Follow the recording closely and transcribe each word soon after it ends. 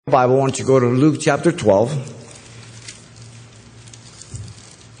Bible, why don't you go to Luke chapter 12.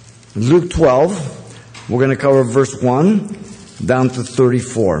 Luke 12, we're going to cover verse 1 down to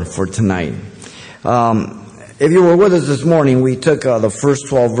 34 for tonight. If you were with us this morning, we took the first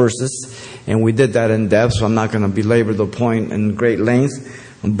 12 verses and we did that in depth, so I'm not going to belabor the point in great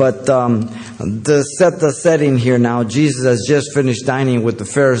length. But to set the setting here now, Jesus has just finished dining with the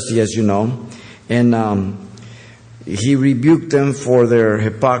Pharisees, as you know, and he rebuked them for their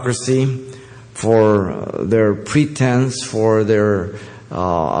hypocrisy, for their pretense, for their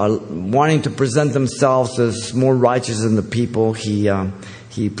wanting to present themselves as more righteous than the people. He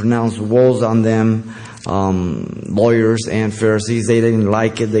pronounced woes on them, lawyers and Pharisees. They didn't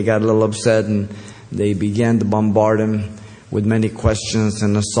like it. They got a little upset and they began to bombard him with many questions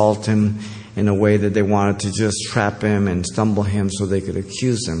and assault him in a way that they wanted to just trap him and stumble him so they could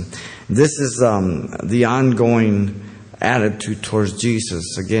accuse him. This is the ongoing attitude towards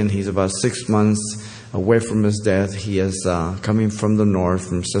Jesus. Again, he's about 6 months away from his death. He is coming from the north,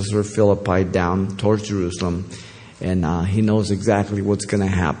 from Caesarea Philippi down towards Jerusalem, and he knows exactly what's going to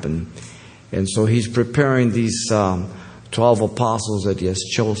happen. And so he's preparing these 12 apostles that he has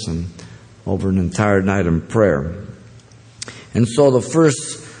chosen over an entire night in prayer. And so the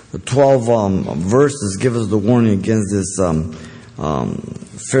first 12 verses give us the warning against this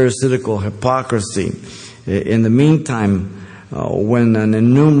pharisaical hypocrisy. In the meantime, when an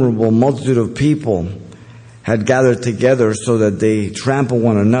innumerable multitude of people had gathered together so that they trample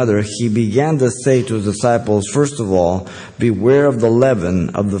one another, he began to say to his disciples, first of all, beware of the leaven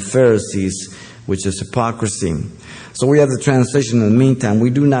of the Pharisees, which is hypocrisy. So we have the translation in the meantime. We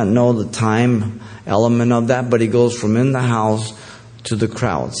do not know the time element of that, but he goes from in the house to the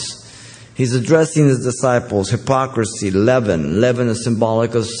crowds. He's addressing his disciples, hypocrisy, leaven. Leaven is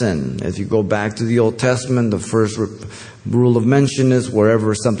symbolic of sin. If you go back to the Old Testament, the first rule of mention is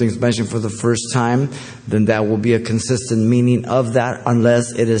wherever something's mentioned for the first time, then that will be a consistent meaning of that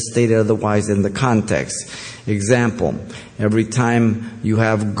unless it is stated otherwise in the context. Example, every time you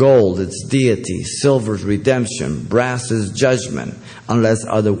have gold, it's deity, silver is redemption, brass is judgment, unless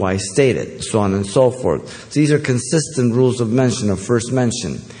otherwise stated, so on and so forth. So these are consistent rules of mention, of first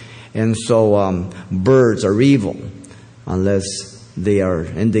mention. And so birds are evil unless they are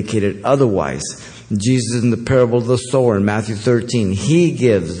indicated otherwise. Jesus, in the parable of the sower in Matthew 13, he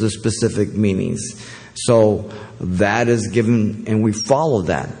gives the specific meanings. So that is given, and we follow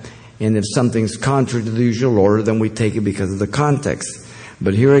that. And if something's contrary to the usual order, then we take it because of the context.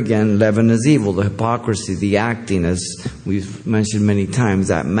 But here again, leaven is evil, the hypocrisy, the acting, as we've mentioned many times,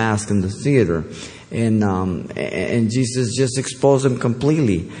 that mask in the theater. And Jesus just exposed them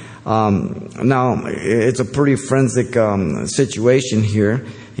completely. Now, it's a pretty forensic situation here.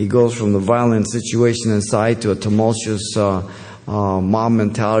 He goes from the violent situation inside to a tumultuous mob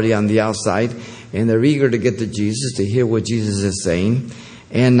mentality on the outside. And they're eager to get to Jesus, to hear what Jesus is saying.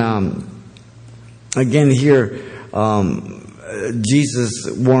 And again here, Jesus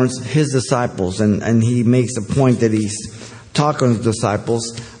warns his disciples, and he makes a point that he's talking to his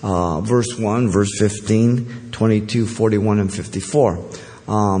disciples, verse 1, verse 15, 22, 41, and 54.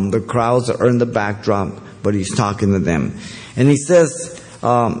 The crowds are in the backdrop, but he's talking to them. And he says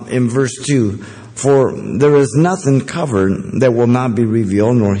in verse 2, for there is nothing covered that will not be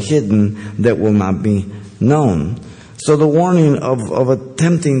revealed, nor hidden that will not be known. So the warning of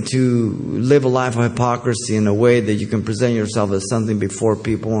attempting to live a life of hypocrisy in a way that you can present yourself as something before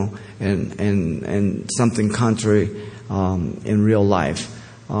people and something contrary in real life.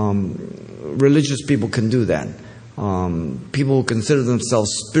 Religious people can do that. People who consider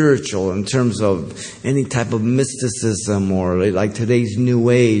themselves spiritual in terms of any type of mysticism or like today's New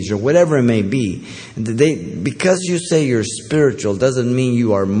Age or whatever it may be. Because you say you're spiritual doesn't mean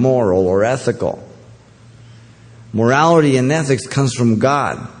you are moral or ethical. Morality and ethics comes from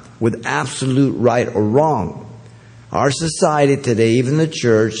God with absolute right or wrong. Our society today, even the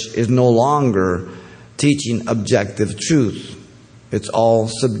church, is no longer teaching objective truth. It's all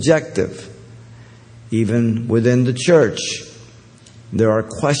subjective. Even within the church, there are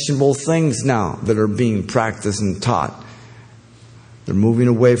questionable things now that are being practiced and taught. They're moving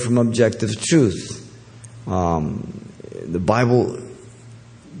away from objective truth. The Bible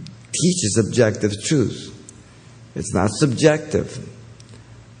teaches objective truth. It's not subjective.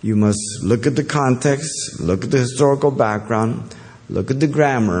 You must look at the context, look at the historical background, look at the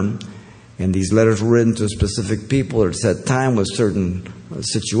grammar. And these letters were written to specific people at a set time with certain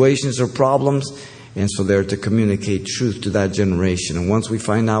situations or problems. And so they're to communicate truth to that generation. And once we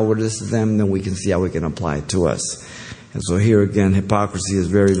find out what it is to them, then we can see how we can apply it to us. And so here again, hypocrisy is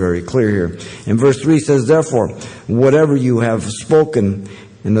very, very clear here. And verse 3 says, therefore, whatever you have spoken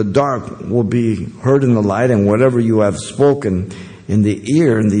in the dark will be heard in the light, and whatever you have spoken in the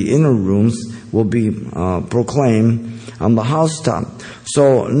ear, in the inner rooms, will be proclaimed on the housetop.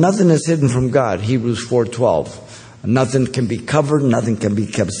 So nothing is hidden from God, Hebrews 4:12. Nothing can be covered, nothing can be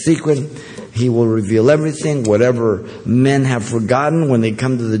kept secret. He will reveal everything, whatever men have forgotten when they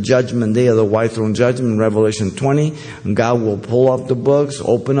come to the judgment day of the white throne judgment in Revelation 20. God will pull up the books,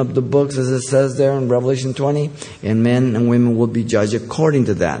 open up the books as it says there in Revelation 20, and men and women will be judged according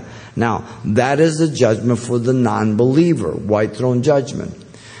to that. Now, that is the judgment for the non-believer, white throne judgment.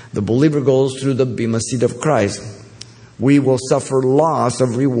 The believer goes through the bema seat of Christ. We will suffer loss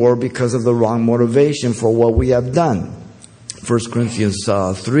of reward because of the wrong motivation for what we have done. 1 Corinthians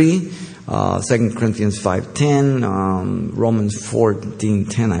 3, 2 Corinthians 5:10, Romans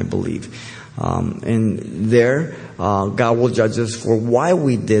 14:10, I believe. And there, God will judge us for why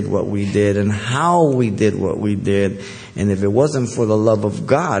we did what we did and how we did what we did. And if it wasn't for the love of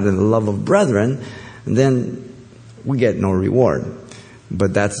God and the love of brethren, then we get no reward.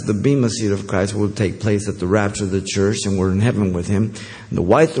 But that's the bema seat of Christ will take place at the rapture of the church, and we're in heaven with Him. The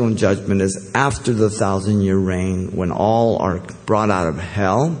white throne judgment is after the 1,000-year reign, when all are brought out of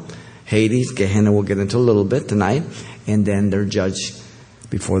hell. Hades, Gehenna, we'll get into a little bit tonight, and then they're judged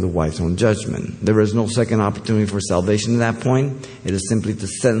before the white throne judgment. There is no second opportunity for salvation at that point. It is simply to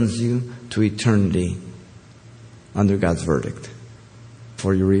sentence you to eternity under God's verdict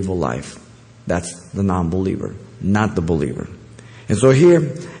for your evil life. That's the non-believer, not the believer. And so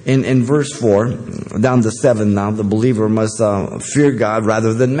here in verse 4, down to 7 now, the believer must fear God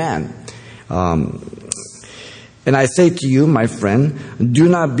rather than man. And I say to you, my friend, do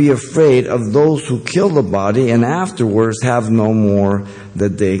not be afraid of those who kill the body and afterwards have no more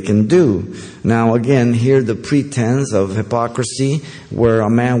that they can do. Now again, here the pretense of hypocrisy, where a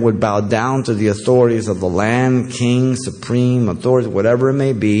man would bow down to the authorities of the land, king, supreme authority, whatever it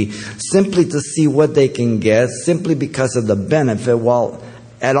may be, simply to see what they can get, simply because of the benefit, while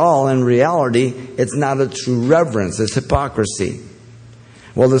at all in reality, it's not a true reverence, it's hypocrisy.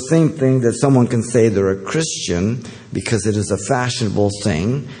 Well, the same thing that someone can say they're a Christian because it is a fashionable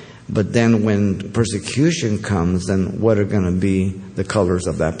thing, but then when persecution comes, then what are going to be the colors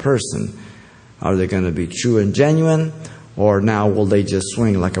of that person? Are they going to be true and genuine, or now will they just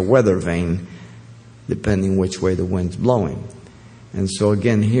swing like a weather vane, depending which way the wind's blowing? And so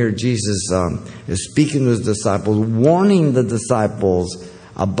again, here Jesus is speaking to His disciples, warning the disciples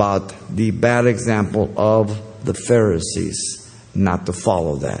about the bad example of the Pharisees, not to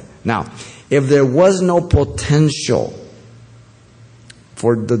follow that. Now, if there was no potential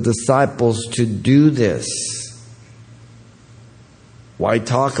for the disciples to do this, why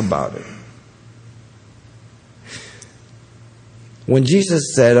talk about it? When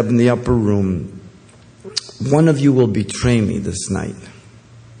Jesus said up in the upper room, one of you will betray me this night,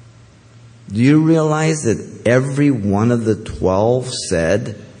 do you realize that every one of the 12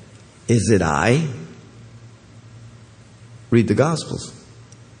 said, is it I? Read the Gospels.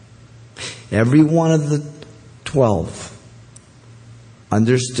 Every one of the 12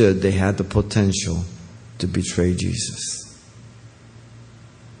 understood they had the potential to betray Jesus.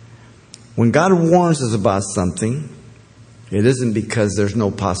 When God warns us about something, it isn't because there's no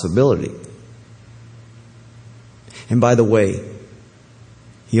possibility. And by the way,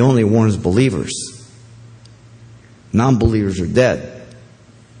 He only warns believers. Non-believers are dead.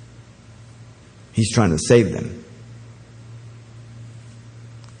 He's trying to save them.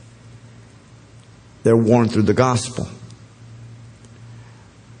 They're warned through the gospel.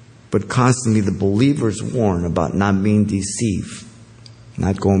 But constantly the believers warn about not being deceived,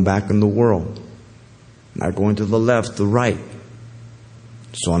 not going back in the world, not going to the left, the right,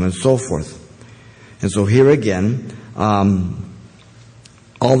 so on and so forth. And so here again, all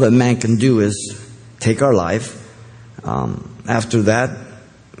that man can do is take our life. After that,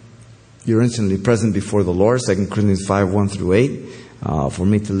 you're instantly present before the Lord. 2 Corinthians 5, 1 through 8. For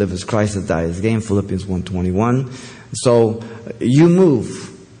me to live as Christ, to die as gain. Philippians 1:21. So you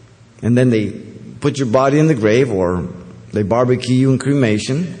move, and then they put your body in the grave, or they barbecue you in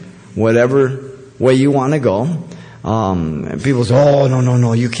cremation, whatever way you want to go. And people say, "Oh,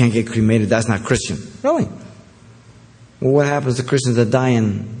 no, you can't get cremated. That's not Christian." Really? Well, what happens to Christians that die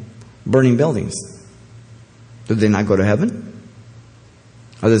in burning buildings? Do they not go to heaven?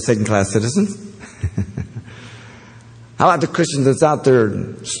 Are they second-class citizens? How about the Christian that's out there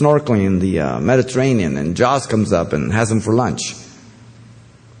snorkeling in the Mediterranean and Jaws comes up and has them for lunch?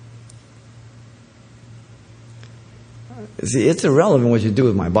 See, it's irrelevant what you do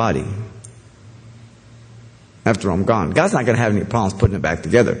with my body after I'm gone. God's not going to have any problems putting it back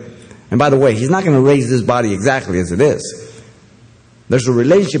together. And by the way, He's not going to raise this body exactly as it is. There's a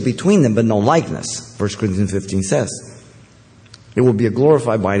relationship between them, but no likeness. 1 Corinthians 15 says. It will be a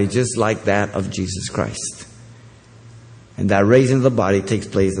glorified body just like that of Jesus Christ. And that raising of the body takes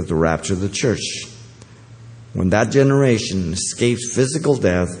place at the rapture of the church. When that generation escapes physical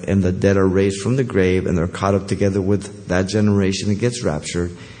death and the dead are raised from the grave and they're caught up together with that generation that gets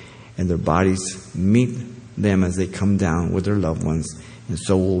raptured, and their bodies meet them as they come down with their loved ones, and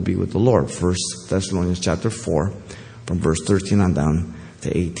so will be with the Lord. 1 Thessalonians chapter 4, from verse 13 on down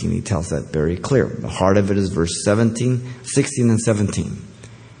to 18, he tells that very clear. The heart of it is verse 16 and 17.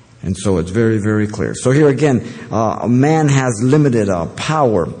 And so it's very, very clear. So here again, man has limited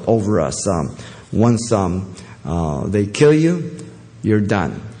power over us. Once they kill you, you're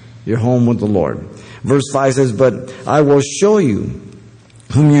done. You're home with the Lord. Verse 5 says, "But I will show you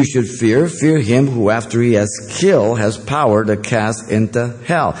whom you should fear. Fear him who after he has killed has power to cast into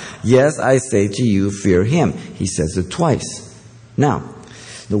hell. Yes, I say to you, fear him." He says it twice. Now,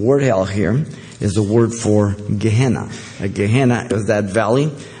 the word hell here is the word for Gehenna. Gehenna is that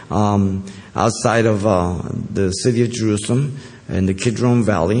valley outside of the city of Jerusalem in the Kidron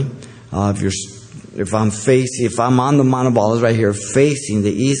Valley. If I'm on the Mount of Olives right here facing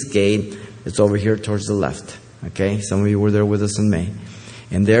the east gate, it's over here towards the left. Okay, some of you were there with us in May.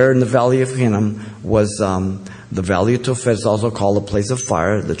 And there in the valley of Hinnom was the valley of Tophet. It's also called a place of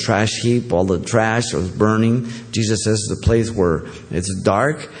fire. The trash heap, all the trash was burning. Jesus says the place where it's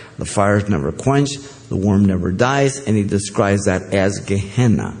dark, the fire is never quenched, the worm never dies, and he describes that as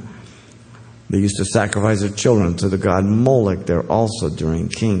Gehenna. They used to sacrifice their children to the god Molech there also during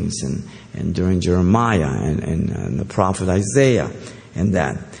Kings and during Jeremiah and the prophet Isaiah and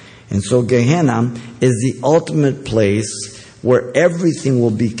that. And so Gehenna is the ultimate place where everything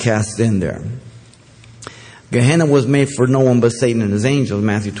will be cast in there. Gehenna was made for no one but Satan and his angels,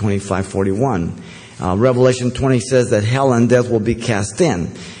 Matthew 25:41. Revelation 20 says that hell and death will be cast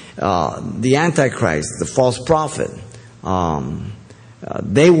in. The Antichrist, the false prophet,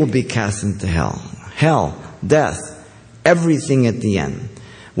 they will be cast into hell. Hell, death, everything at the end.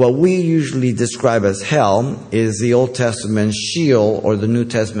 What we usually describe as hell is the Old Testament Sheol or the New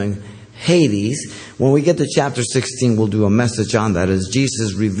Testament Hades. When we get to chapter 16, we'll do a message on that as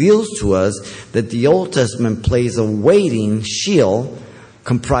Jesus reveals to us that the Old Testament plays a waiting Sheol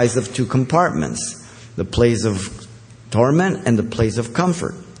comprised of two compartments. The place of torment and the place of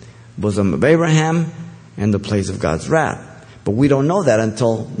comfort. Bosom of Abraham and the place of God's wrath. But we don't know that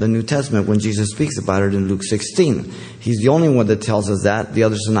until the New Testament when Jesus speaks about it in Luke 16. He's the only one that tells us that. The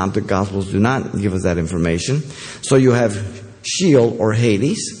other synoptic gospels do not give us that information. So you have Sheol or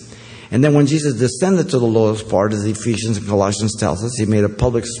Hades. And then when Jesus descended to the lowest part, as Ephesians and Colossians tells us, he made a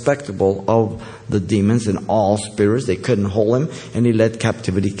public spectacle of the demons and all spirits. They couldn't hold him, and he led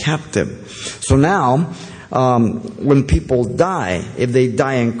captivity captive. So now, when people die, if they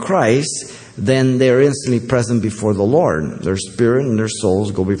die in Christ, then they're instantly present before the Lord. Their spirit and their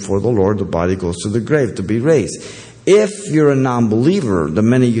souls go before the Lord. The body goes to the grave to be raised. If you're a non-believer, the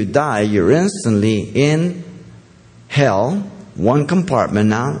minute you die, you're instantly in hell. One compartment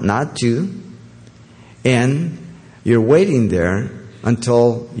now, not two. And you're waiting there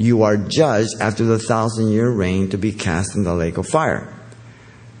until you are judged after the 1,000-year reign to be cast in the lake of fire.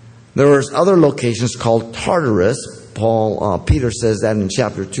 There are other locations called Tartarus. Peter says that in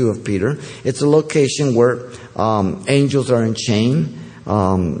chapter 2 of Peter. It's a location where angels are enchained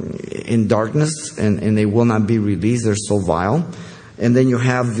in darkness and they will not be released. They're so vile. And then you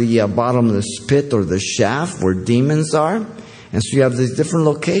have the bottomless pit or the shaft where demons are. And so you have these different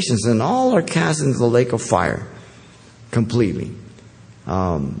locations, and all are cast into the lake of fire completely.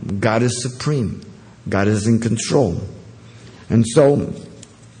 God is supreme. God is in control. And so,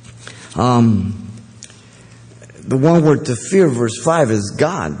 the one word to fear, verse 5, is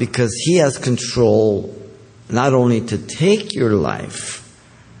God, because he has control not only to take your life,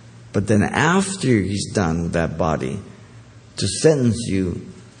 but then after he's done with that body, to sentence you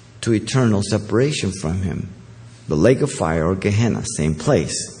to eternal separation from him. The lake of fire or Gehenna, same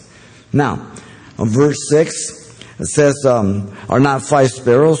place. Now, verse 6, it says, are not 5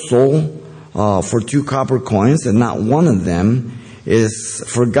 sparrows sold for 2 copper coins, and not one of them is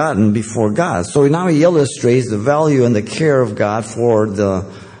forgotten before God. So now he illustrates the value and the care of God for the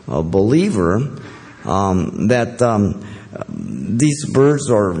believer, that these birds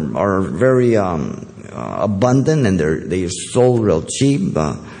are very abundant, and they're sold real cheap.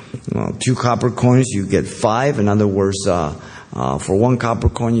 2 copper coins, you get 5. In other words, for 1 copper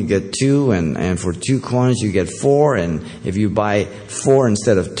coin, you get 2, and for 2 coins, you get 4. And if you buy 4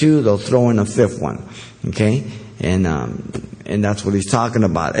 instead of 2, they'll throw in a 5th one. Okay, and that's what he's talking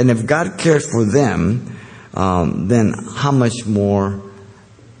about. And if God cares for them, then how much more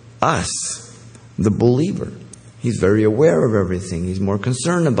us, the believer? He's very aware of everything. He's more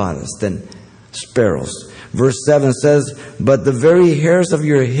concerned about us than sparrows. Verse 7 says, "But the very hairs of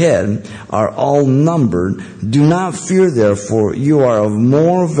your head are all numbered. Do not fear, therefore. You are of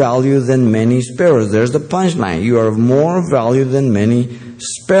more value than many sparrows." There's the punchline. You are of more value than many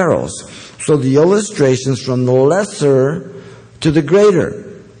sparrows. So the illustrations from the lesser to the greater.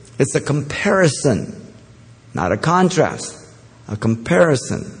 It's a comparison, not a contrast. A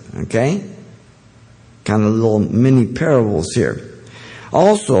comparison. Okay? Kind of little mini parables here.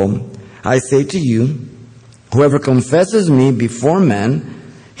 "Also, I say to you, whoever confesses me before men,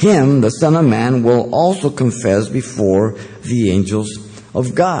 him, the Son of Man, will also confess before the angels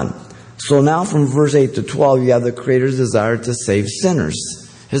of God." So now from verse 8 to 12, you have the Creator's desire to save sinners.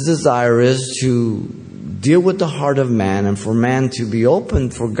 His desire is to deal with the heart of man and for man to be open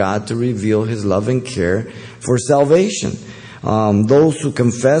for God to reveal His love and care for salvation. Those who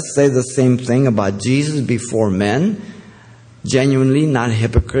confess say the same thing about Jesus before men, genuinely, not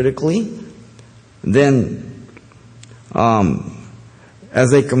hypocritically. Then, as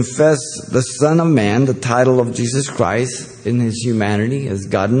they confess the Son of Man, the title of Jesus Christ in His humanity as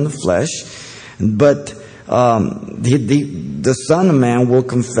God in the flesh, but the Son of Man will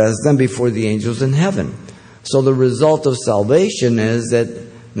confess them before the angels in heaven. So the result of salvation is that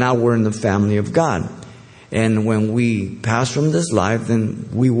now we're in the family of God. And when we pass from this life, then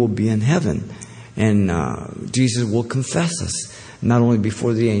we will be in heaven. And Jesus will confess us, not only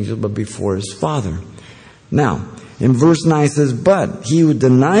before the angels, but before His Father. Now, in verse 9 it says, "But he who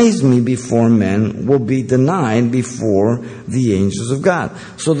denies me before men will be denied before the angels of God."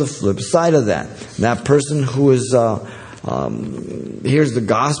 So the flip side of that person who is hears the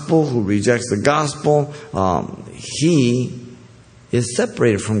gospel, who rejects the gospel, he is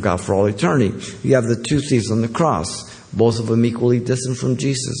separated from God for all eternity. You have the two thieves on the cross. Both of them equally distant from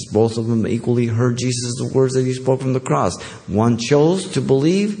Jesus. Both of them equally heard Jesus' the words that He spoke from the cross. One chose to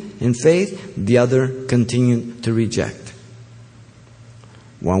believe in faith. The other continued to reject.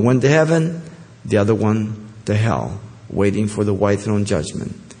 One went to heaven. The other one to hell, waiting for the white throne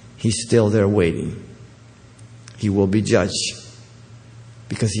judgment. He's still there waiting. He will be judged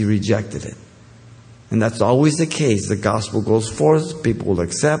because he rejected it. And that's always the case. The gospel goes forth. People will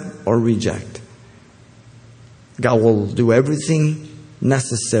accept or reject. God will do everything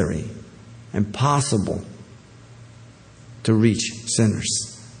necessary and possible to reach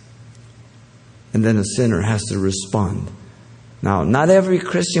sinners. And then a sinner has to respond. Now, not every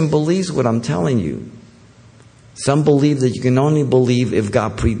Christian believes what I'm telling you. Some believe that you can only believe if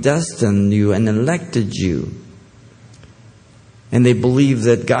God predestined you and elected you. And they believe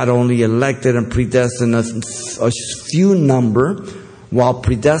that God only elected and predestined a few number, while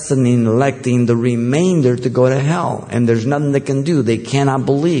predestining and electing the remainder to go to hell. And there's nothing they can do. They cannot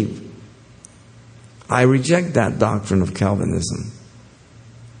believe. I reject that doctrine of Calvinism.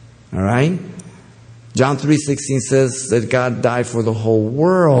 All right? John 3:16 says that God died for the whole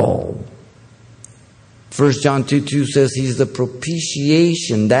world. 1 John 2:2 says He's the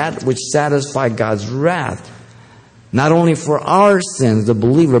propitiation, that which satisfied God's wrath. Not only for our sins, the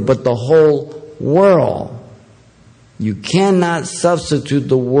believer, but the whole world. You cannot substitute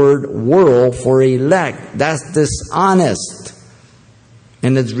the word world for elect. That's dishonest.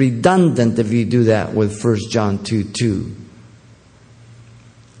 And it's redundant if you do that with 1 John 2:2.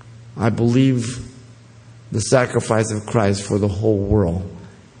 I believe the sacrifice of Christ for the whole world.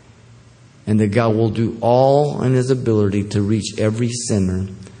 And that God will do all in His ability to reach every sinner,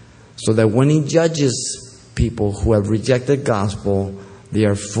 so that when He judges people who have rejected the gospel, they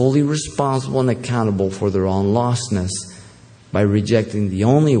are fully responsible and accountable for their own lostness by rejecting the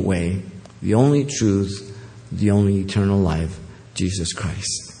only way, the only truth, the only eternal life, Jesus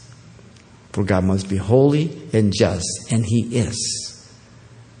Christ. For God must be holy and just, and He is.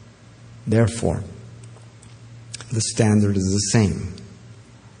 Therefore, the standard is the same,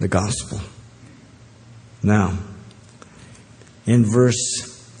 the gospel. Now, in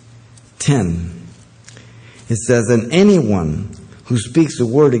verse 10, it says, "And anyone who speaks a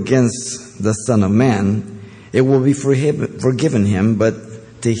word against the Son of Man, it will be forgiven him,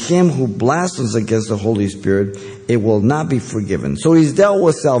 but to him who blasphemes against the Holy Spirit, it will not be forgiven." So He's dealt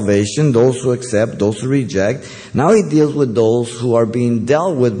with salvation, those who accept, those who reject. Now He deals with those who are being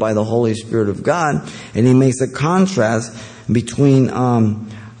dealt with by the Holy Spirit of God, and He makes a contrast between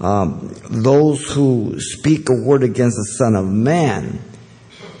those who speak a word against the Son of Man.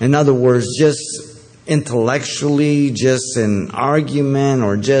 In other words, just intellectually, just in argument,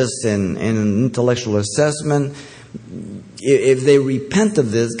 or just in an intellectual assessment, if they repent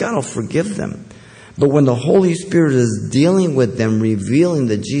of this, God will forgive them. But when the Holy Spirit is dealing with them, revealing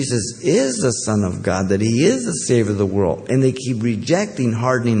that Jesus is the Son of God, that He is the Savior of the world, and they keep rejecting,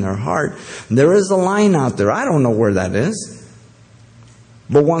 hardening their heart, there is a line out there. I don't know where that is.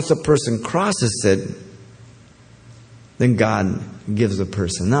 But once a person crosses it, then God gives the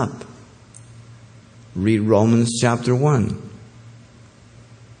person up. Read Romans chapter 1.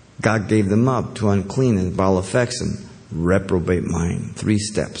 God gave them up to uncleanness, vile affection, reprobate mind. 3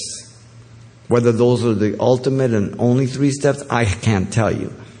 steps. Whether those are the ultimate and only 3 steps, I can't tell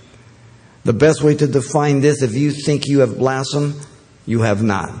you. The best way to define this, if you think you have blasphemed, you have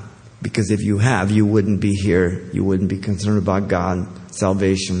not. Because if you have, you wouldn't be here. You wouldn't be concerned about God,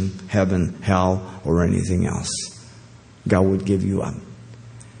 salvation, heaven, hell, or anything else. God would give you up.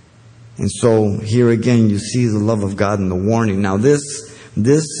 And so here again you see the love of God and the warning. Now this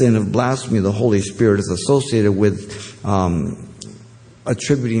sin of blasphemy of the Holy Spirit is associated with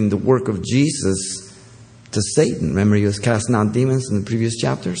attributing the work of Jesus to Satan. Remember, he was casting out demons in the previous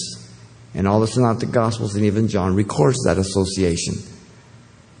chapters? And all this throughout the Gospels, and even John records that association.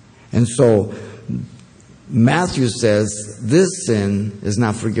 And so Matthew says this sin is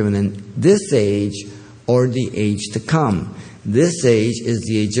not forgiven in this age or the age to come. This age is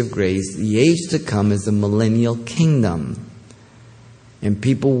the age of grace. The age to come is the millennial kingdom. And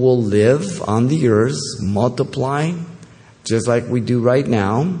people will live on the earth, multiply, just like we do right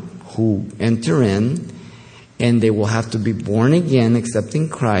now, who enter in, and they will have to be born again, accepting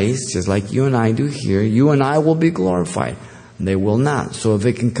Christ, just like you and I do here. You and I will be glorified. They will not. So if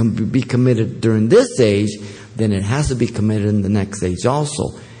it can be committed during this age, then it has to be committed in the next age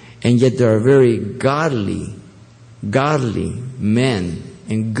also. And yet there are very godly men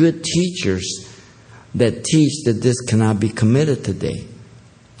and good teachers that teach that this cannot be committed today.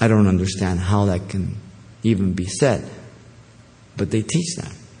 I don't understand how that can even be said. But they teach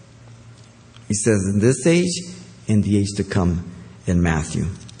that. He says in this age, in the age to come in Matthew.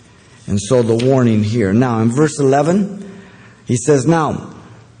 And so the warning here. Now in verse 11, he says, now,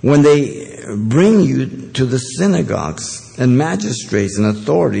 when they bring you to the synagogues and magistrates and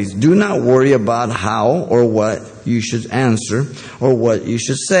authorities, do not worry about how or what you should answer or what you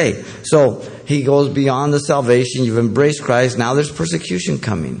should say. So he goes beyond the salvation. You've embraced Christ. Now there's persecution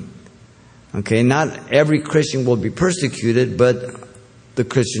coming. Okay, not every Christian will be persecuted, but the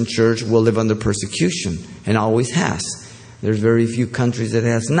Christian church will live under persecution and always has. There's very few countries that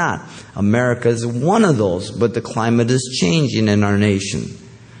has not. America is one of those, but the climate is changing in our nation.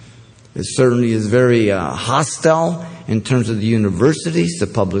 It certainly is very hostile in terms of the universities, the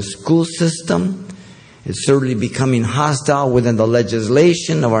public school system. It's certainly becoming hostile within the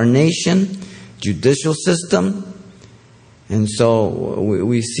legislation of our nation, judicial system. And so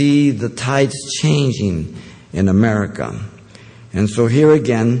we see the tides changing in America. And so here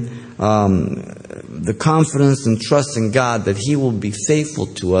again, the confidence and trust in God that He will be faithful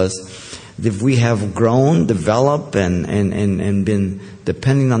to us if we have grown, developed, and been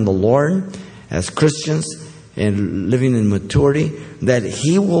depending on the Lord as Christians and living in maturity, that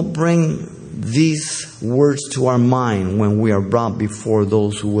He will bring these words to our mind when we are brought before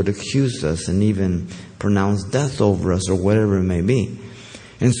those who would accuse us and even pronounce death over us or whatever it may be.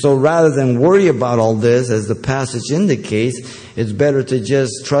 And so rather than worry about all this, as the passage indicates, it's better to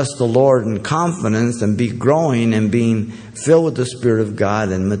just trust the Lord in confidence and be growing and being filled with the Spirit of God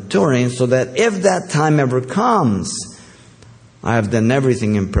and maturing, so that if that time ever comes, I have done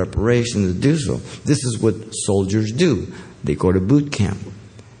everything in preparation to do so. This is what soldiers do. They go to boot camp.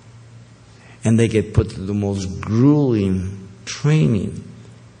 And they get put through the most grueling training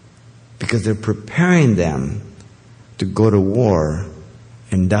because they're preparing them to go to war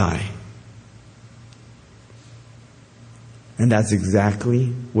and die. And that's exactly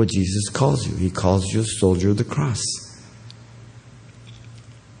what Jesus calls you. He calls you a soldier of the cross.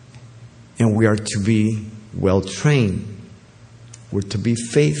 And we are to be well trained. We're to be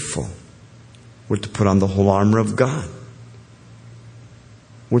faithful. We're to put on the whole armor of God.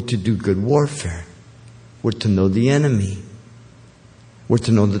 We're to do good warfare. We're to know the enemy. We're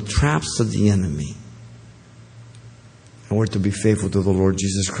to know the traps of the enemy. And we're to be faithful to the Lord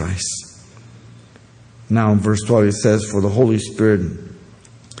Jesus Christ. Now in verse 12 it says, for the Holy Spirit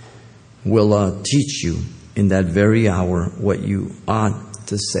will teach you in that very hour what you ought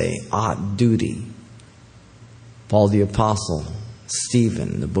to say. Ought, duty. Paul the Apostle,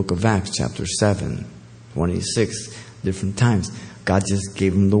 Stephen, the book of Acts, chapter 7, 26, different times. God just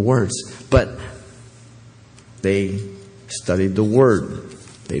gave them the words. But they studied the Word.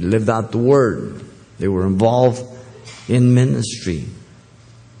 They lived out the Word. They were involved in ministry.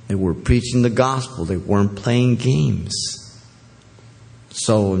 They were preaching the gospel. They weren't playing games.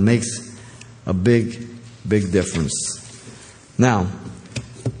 So it makes A big, big difference. Now,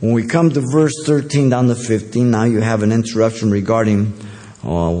 when we come to verse 13 down to 15, now you have an interruption regarding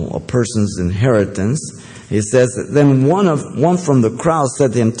a person's inheritance. It says, then one from the crowd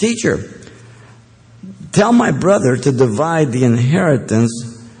said to him, Teacher, tell my brother to divide the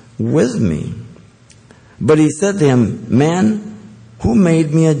inheritance with me. But he said to him, Man, who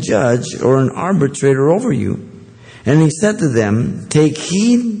made me a judge or an arbitrator over you? And he said to them, Take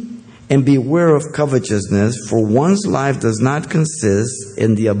heed and beware of covetousness, for one's life does not consist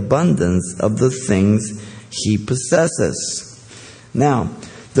in the abundance of the things he possesses. Now,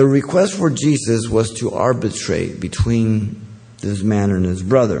 the request for Jesus was to arbitrate between this man and his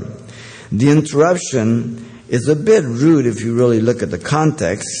brother. The interruption is a bit rude if you really look at the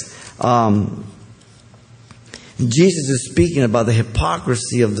context. Jesus is speaking about the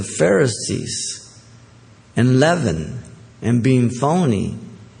hypocrisy of the Pharisees and leaven and being phony.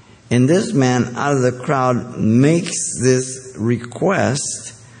 And this man out of the crowd makes this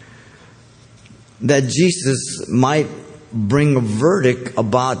request that Jesus might bring a verdict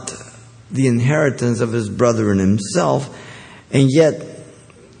about the inheritance of his brother and himself. And yet,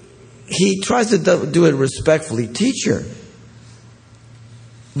 he tries to do it respectfully. Teacher.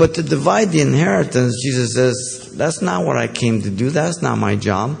 But to divide the inheritance, Jesus says, that's not what I came to do. That's not my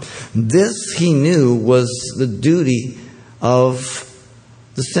job. This, he knew, was the duty of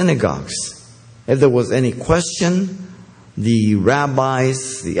the synagogues. If there was any question, the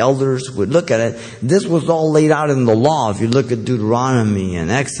rabbis, the elders would look at it. This was all laid out in the law. If you look at Deuteronomy and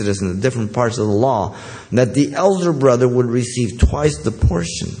Exodus and the different parts of the law, that the elder brother would receive twice the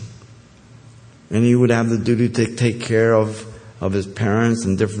portion. And he would have the duty to take care of his parents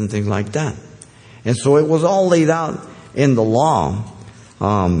and different things like that. And so it was all laid out in the law.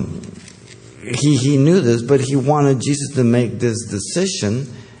 He knew this, but he wanted Jesus to make this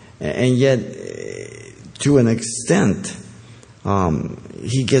decision. And yet, to an extent,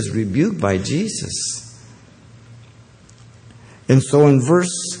 he gets rebuked by Jesus. And so in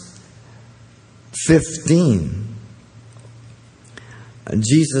verse 15,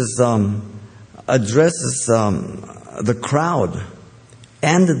 Jesus addresses the crowd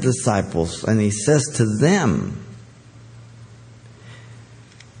and the disciples, and he says to them,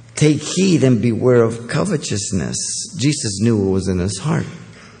 Take heed and beware of covetousness. Jesus knew what was in his heart.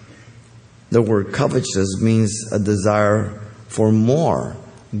 The word covetous means a desire for more,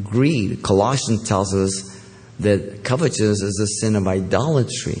 greed. Colossians tells us that covetousness is a sin of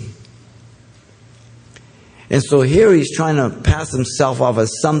idolatry. And so here he's trying to pass himself off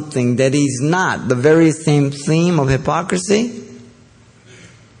as something that he's not. The very same theme of hypocrisy,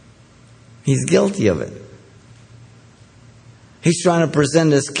 he's guilty of it. He's trying to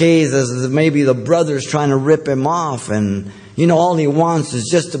present his case as maybe the brother's trying to rip him off. And, all he wants is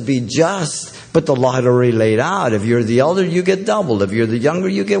just to be just. But the law had already laid out. If you're the elder, you get double. If you're the younger,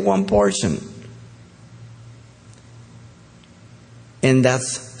 you get one portion. And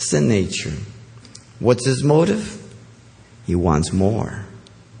that's sin nature. What's his motive? He wants more.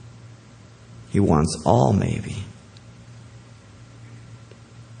 He wants all, maybe.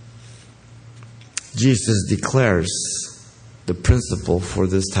 Jesus declares the principle for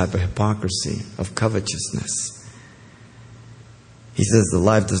this type of hypocrisy, of covetousness. He says the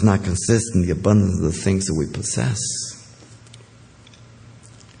life does not consist in the abundance of the things that we possess.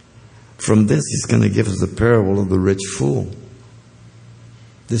 From this, he's going to give us the parable of the rich fool.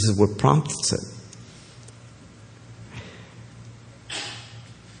 This is what prompts it.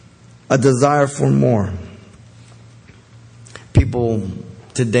 A desire for more. People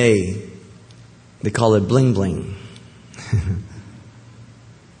today, they call it bling bling.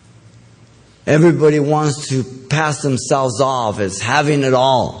 Everybody wants to pass themselves off as having it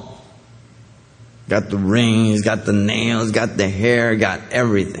all. Got the rings, got the nails, got the hair, got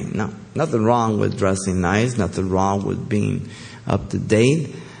everything. No, nothing wrong with dressing nice, nothing wrong with being up to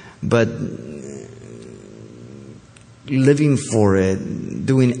date, but living for it,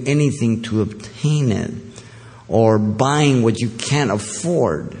 doing anything to obtain it, or buying what you can't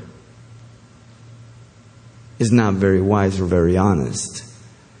afford is not very wise or very honest.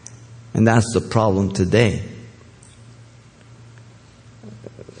 And that's the problem today.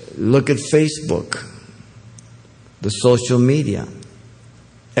 Look at Facebook, the social media.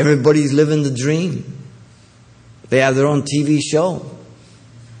 Everybody's living the dream. They have their own TV show.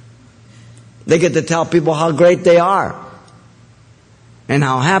 They get to tell people how great they are and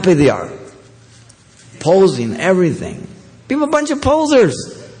how happy they are. Posing, everything. People are a bunch of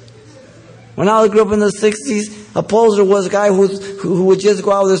posers. When I grew up in the 60s, a poser was a guy who would just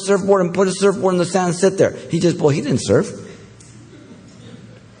go out with a surfboard and put a surfboard in the sand and sit there. He didn't surf.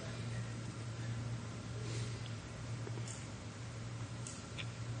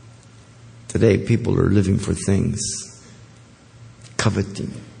 Today, people are living for things,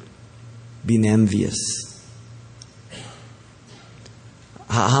 coveting, being envious.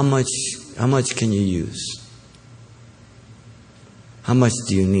 How much can you use? How much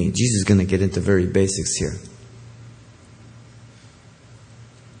do you need? Jesus is going to get into very basics here.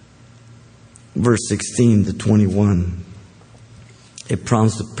 Verse 16 to 21. It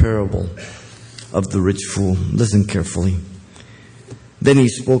prompts the parable of the rich fool. Listen carefully. Then he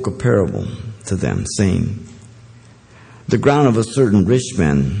spoke a parable to them, saying, the ground of a certain rich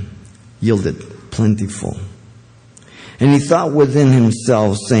man yielded plentiful. And he thought within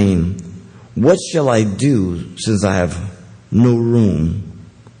himself, saying, what shall I do, since I have no room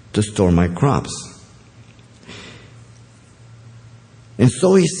to store my crops? And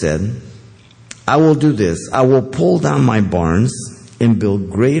so he said, I will do this. I will pull down my barns and build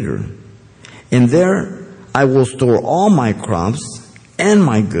greater. And there I will store all my crops and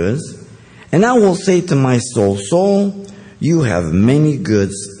my goods. And I will say to my soul, soul, you have many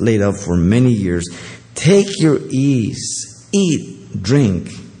goods laid up for many years. Take your ease, eat,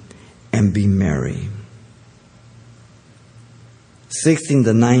 drink, and be merry. 16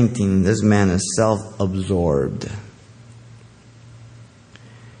 to 19, this man is self-absorbed.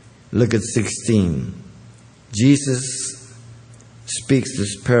 Look at 16. Jesus speaks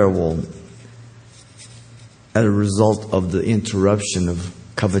this parable as a result of the interruption of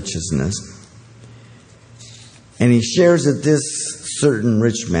covetousness. And he shares that this certain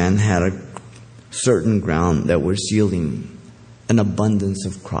rich man had a certain ground that was yielding an abundance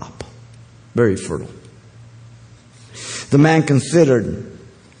of crop, very fertile. The man considered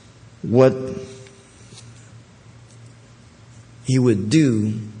what he would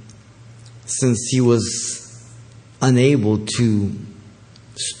do since he was unable to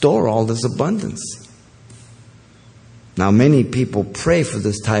store all this abundance. Now, many people pray for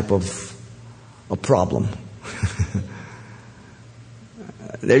this type of a problem.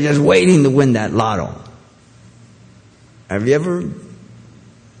 They're just waiting to win that lotto. Have you ever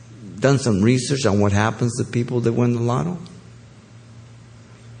done some research on what happens to people that win the lotto?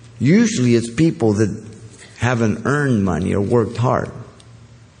 Usually it's people that haven't earned money or worked hard.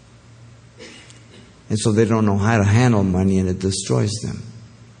 And so they don't know how to handle money, and it destroys them.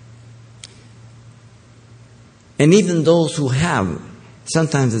 And even those who have,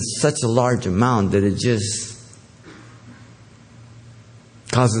 sometimes it's such a large amount that it just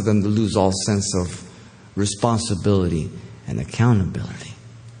causes them to lose all sense of responsibility and accountability.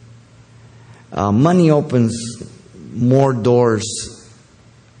 Money opens more doors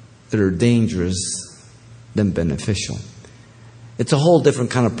that are dangerous than beneficial. It's a whole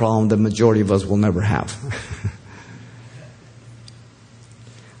different kind of problem the majority of us will never have.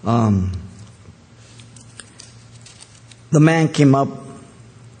 The man came up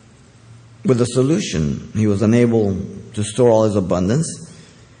with a solution. He was unable to store all his abundance.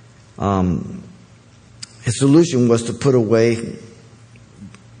 His solution was to put away,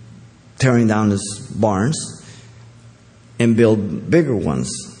 tearing down his barns and build bigger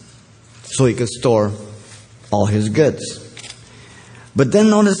ones so he could store all his goods. But then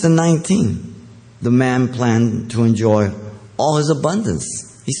notice in 19, the man planned to enjoy all his abundance.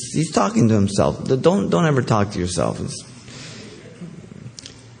 He's talking to himself. Don't ever talk to yourself.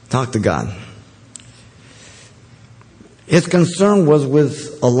 Talk to God. His concern was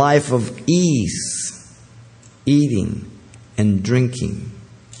with a life of ease, eating and drinking.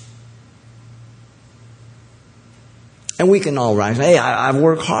 And we can all rise. Hey, I've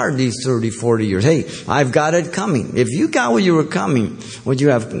worked hard these 30, 40 years. Hey, I've got it coming. If you got what you were coming, what you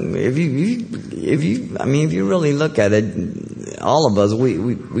have, if you really look at it, all of us,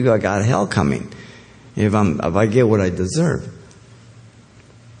 we got hell coming. If I get what I deserve.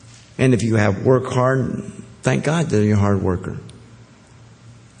 And if you have worked hard, thank God that you're a hard worker.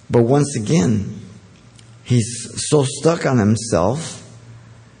 But once again, he's so stuck on himself.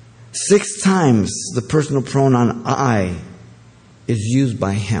 6 times the personal pronoun I is used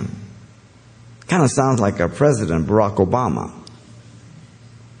by him. Kind of sounds like our president, Barack Obama.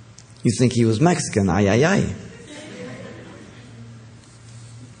 You think he was Mexican? Ay.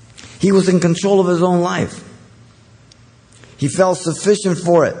 He was in control of his own life. He felt sufficient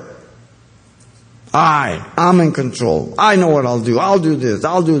for it. I'm in control. I know what I'll do. I'll do this.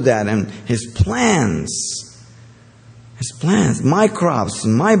 I'll do that. And his plans, my crops,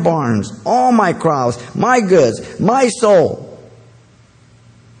 my barns, all my crops, my goods, my soul.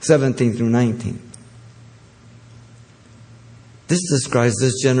 17 through 19. This describes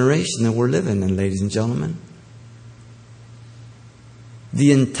this generation that we're living in, ladies and gentlemen.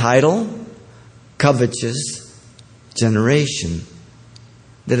 The entitled, covetous generation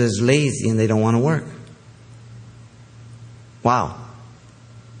that is lazy and they don't want to work. Wow.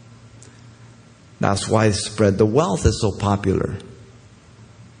 That's why spread the wealth is so popular.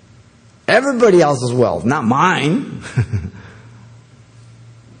 Everybody else's wealth, not mine.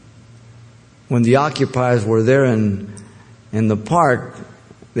 When the occupiers were there in the park,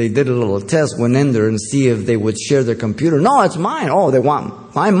 they did a little test, went in there and see if they would share their computer. No, it's mine. Oh, they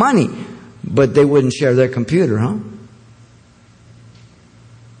want my money. But they wouldn't share their computer, huh?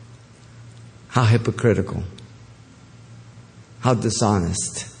 How hypocritical. How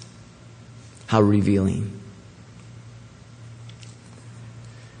dishonest. How revealing.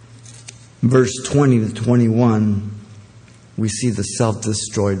 Verse 20 to 21, we see the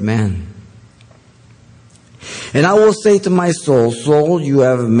self-destroyed man. And I will say to my soul, soul, you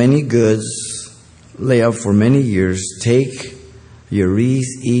have many goods, lay up for many years. Take your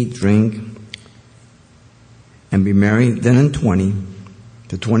ease, eat, drink, and be merry. Then in 20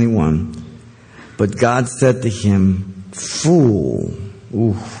 to 21, but God said to him, fool,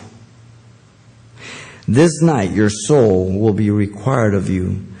 this night your soul will be required of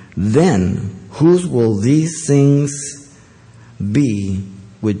you. Then whose will these things be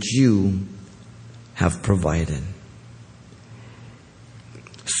which you have provided?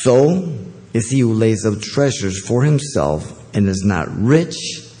 So is he who lays up treasures for himself and is not rich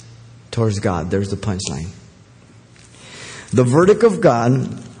towards God. There's the punchline. The verdict of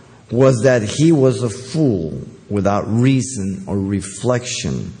God was that he was a fool without reason or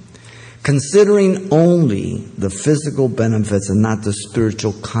reflection, considering only the physical benefits and not the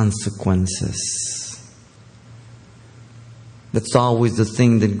spiritual consequences. That's always the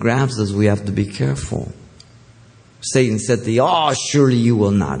thing that grabs us. We have to be careful. Satan said to you, oh, surely you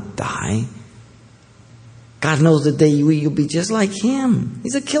will not die. God knows the day you eat, you'll be just like him.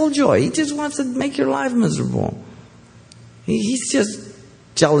 He's a killjoy. He just wants to make your life miserable. He's just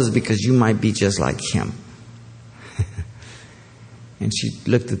jealous because you might be just like him. And she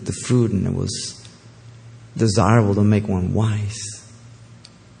looked at the fruit and it was desirable to make one wise.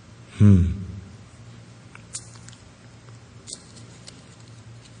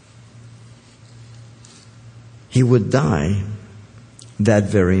 He would die that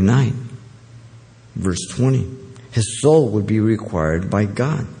very night. Verse 20. His soul would be required by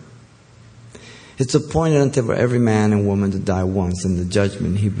God. It's appointed unto every man and woman to die once in the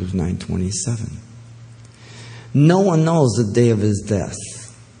judgment, Hebrews 9:27. No one knows the day of his death.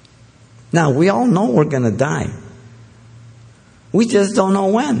 Now, we all know we're going to die. We just don't know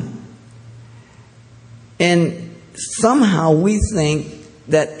when. And somehow we think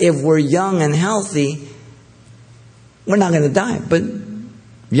that if we're young and healthy, we're not going to die. But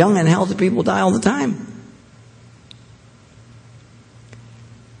young and healthy people die all the time.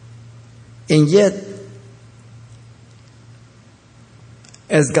 And yet,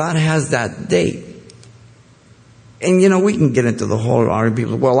 as God has that date, and we can get into the whole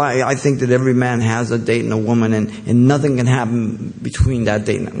argument. Well, I think that every man has a date and a woman, and nothing can happen between that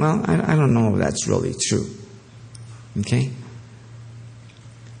date. Well, I don't know if that's really true. Okay?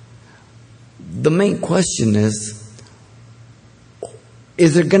 The main question is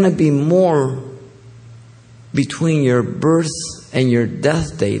there going to be more between your birth and your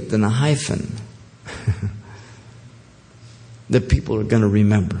death date than a hyphen that people are going to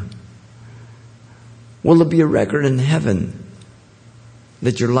remember? Will there be a record in heaven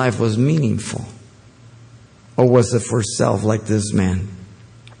that your life was meaningful? Or was it for self like this man?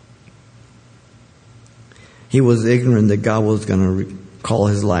 He was ignorant that God was going to call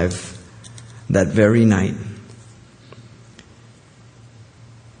his life that very night.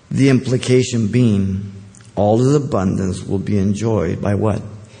 The implication being, all his abundance will be enjoyed by what?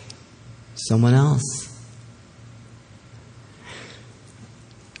 Someone else.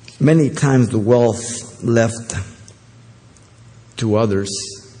 Many times the wealth left to others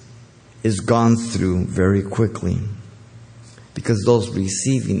is gone through very quickly because those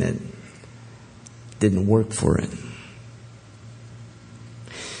receiving it didn't work for it.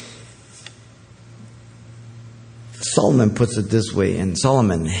 Solomon puts it this way, and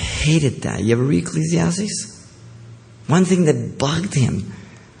Solomon hated that. You ever read Ecclesiastes? One thing that bugged him,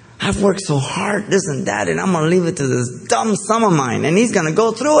 I've worked so hard, this and that, and I'm going to leave it to this dumb son of mine, and he's going to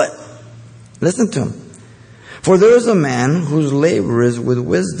go through it. Listen to him. For there is a man whose labor is with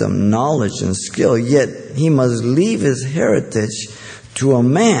wisdom, knowledge, and skill, yet he must leave his heritage to a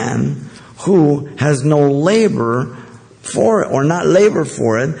man who has no labor for it, or not labor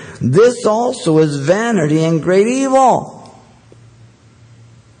for it. This also is vanity and great evil.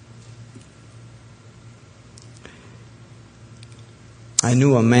 I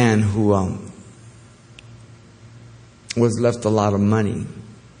knew a man who was left a lot of money.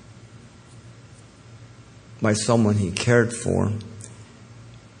 by someone he cared for.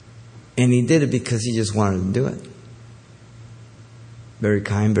 And he did it because he just wanted to do it. Very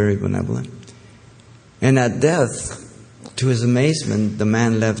kind, very benevolent. And at death, to his amazement, the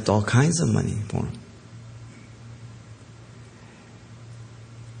man left all kinds of money for him.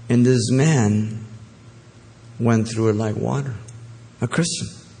 And this man went through it like water. A Christian.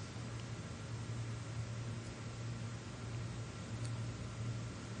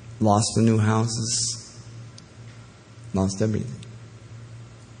 Lost the new houses. Lost everything.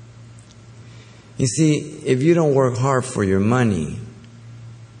 You see, if you don't work hard for your money,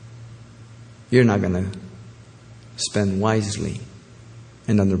 you're not going to spend wisely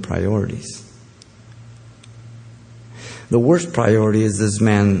and under priorities. The worst priority is this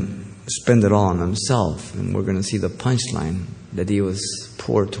man spend it all on himself, and we're going to see the punchline that he was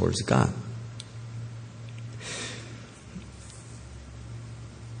poor towards God.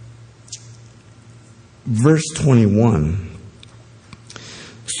 Verse 21.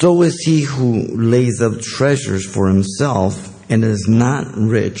 So is he who lays up treasures for himself and is not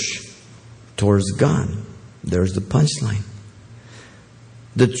rich towards God. There's the punchline.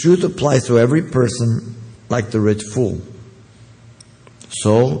 The truth applies to every person like the rich fool.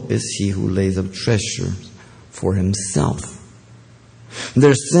 So is he who lays up treasure for himself.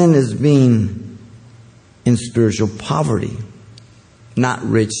 Their sin is being in spiritual poverty, not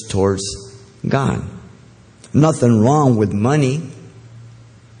rich towards God. Nothing wrong with money,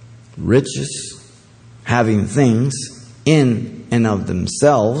 riches, having things in and of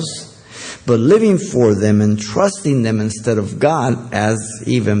themselves, but living for them and trusting them instead of God, as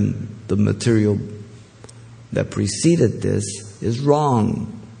even the material that preceded this, is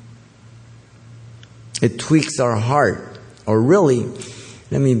wrong. It tweaks our heart. Or really,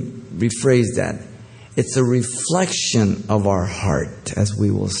 let me rephrase that. It's a reflection of our heart, as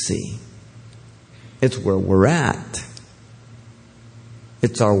we will see. It's where we're at.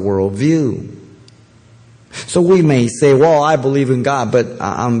 It's our worldview. So we may say, well, I believe in God, but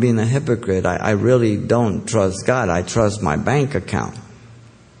I'm being a hypocrite. I really don't trust God. I trust my bank account.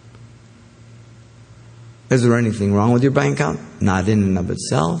 Is there anything wrong with your bank account? Not in and of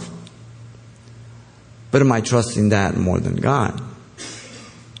itself. But am I trusting that more than God?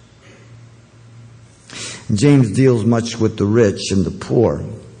 James deals much with the rich and the poor,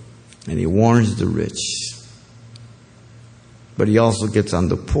 and he warns the rich. But he also gets on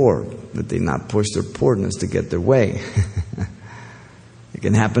the poor, that they not push their poorness to get their way. It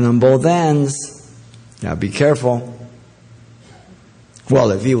can happen on both ends. Now be careful.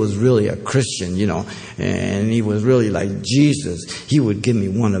 Well, if he was really a Christian, and he was really like Jesus, he would give me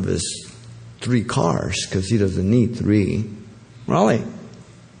one of his 3 cars, because he doesn't need 3. Really?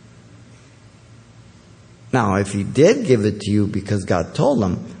 Now, if he did give it to you because God told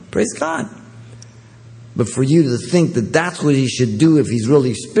him, praise God. But for you to think that that's what he should do if he's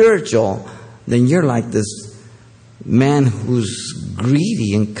really spiritual, then you're like this man who's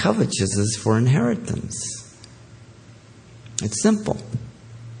greedy and covetous is for inheritance. It's simple.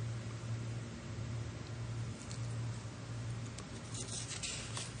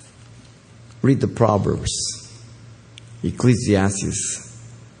 Read the Proverbs, Ecclesiastes.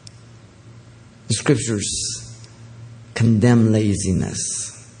 The scriptures condemn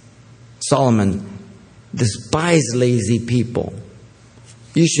laziness. Solomon despised lazy people.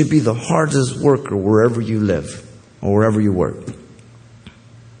 You should be the hardest worker wherever you live or wherever you work.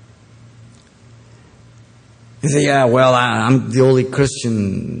 You say, yeah, well, I'm the only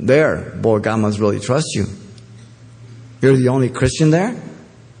Christian there. Boy, God must really trust you. You're the only Christian there?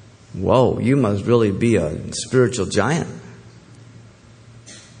 Whoa, you must really be a spiritual giant.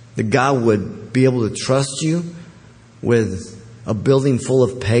 That God would be able to trust you with a building full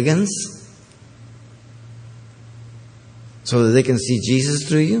of pagans so that they can see Jesus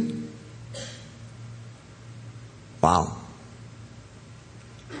through you? Wow.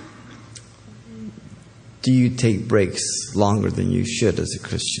 Do you take breaks longer than you should as a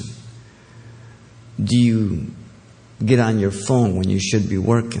Christian? Do you get on your phone when you should be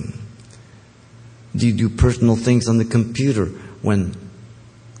working? Do you do personal things on the computer when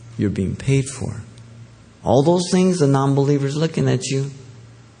you're being paid for? All those things, the non-believers looking at you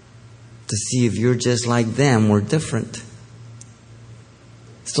to see if you're just like them or different.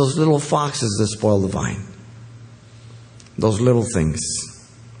 It's those little foxes that spoil the vine. Those little things.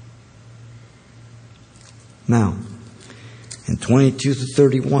 Now, in 22 to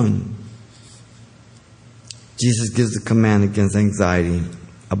 31, Jesus gives the command against anxiety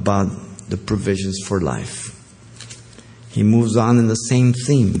about the provisions for life. He moves on in the same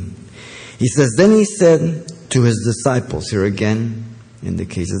theme. He says, then he said to his disciples, here again, in the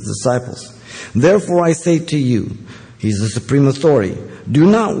case of disciples. Therefore I say to you, he's the supreme authority, do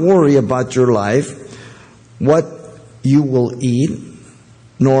not worry about your life, what you will eat,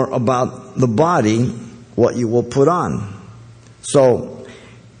 nor about the body, what you will put on. So,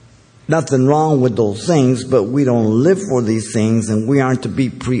 nothing wrong with those things, but we don't live for these things, and we aren't to be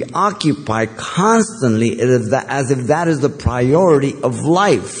preoccupied constantly as if that is the priority of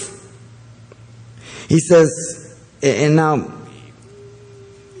life. He says, and now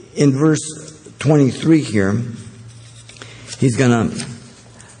in verse 23 here, he's going to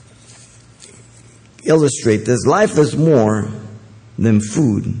illustrate this. Life is more than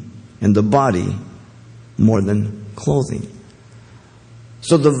food, and the body more than clothing.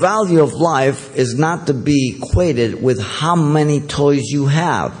 So the value of life is not to be equated with how many toys you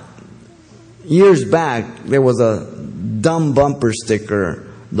have. Years back, there was a dumb bumper sticker,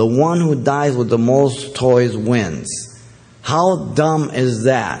 the one who dies with the most toys wins. How dumb is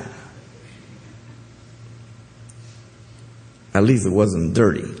that? At least it wasn't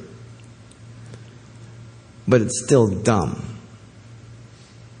dirty. But it's still dumb.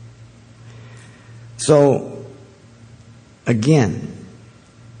 So, again,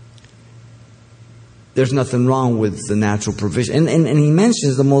 there's nothing wrong with the natural provision. And he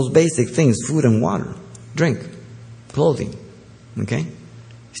mentions the most basic things, food and water, drink, clothing. Okay?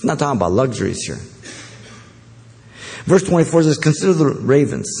 He's not talking about luxuries here. Verse 24 says, consider the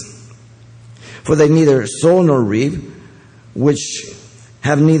ravens, for they neither sow nor reap, which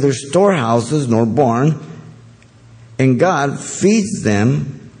have neither storehouses nor barn, and God feeds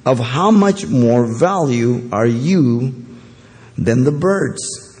them. Of how much more value are you than the birds?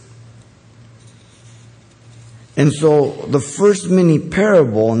 And so the first mini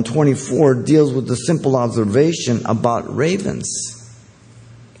parable in 24 deals with the simple observation about ravens.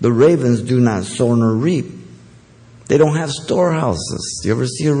 The ravens do not sow nor reap. They don't have storehouses. Do you ever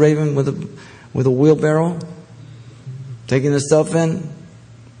see a raven with a wheelbarrow taking the stuff in?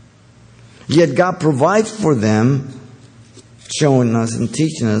 Yet God provides for them, showing us and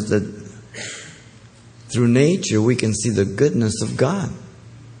teaching us that through nature we can see the goodness of God.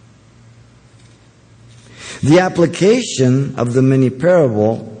 The application of the mini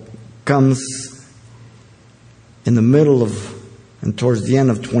parable comes in the middle of and towards the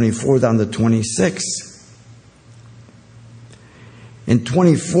end of 24 down to 26. In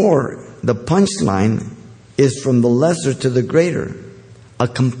 24, the punchline is from the lesser to the greater, a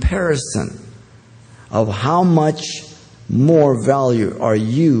comparison of how much more value are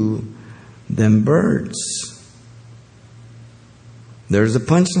you than birds. There's a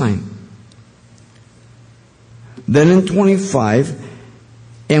punchline. Then in 25,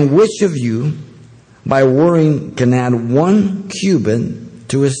 and which of you by worrying can add 1 cubit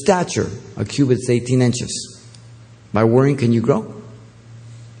to his stature? A cubit's 18 inches. By worrying, can you grow?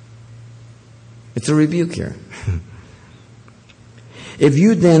 It's a rebuke here. If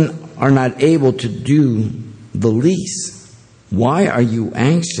you then are not able to do the least, why are you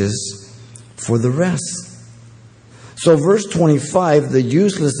anxious for the rest? So verse 25, the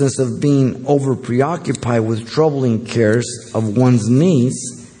uselessness of being over preoccupied with troubling cares of one's needs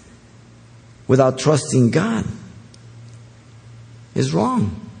without trusting God is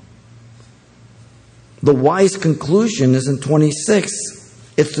wrong. The wise conclusion is in 26.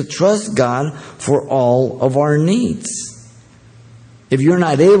 It's to trust God for all of our needs. If you're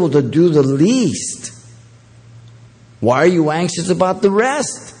not able to do the least, why are you anxious about the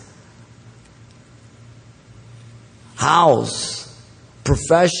rest? House,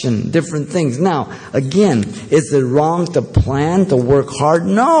 profession, different things. Now, again, is it wrong to plan, to work hard?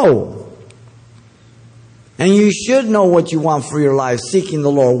 No. And you should know what you want for your life, seeking the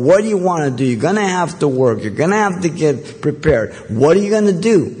Lord. What do you want to do? You're going to have to work. You're going to have to get prepared. What are you going to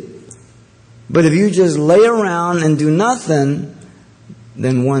do? But if you just lay around and do nothing,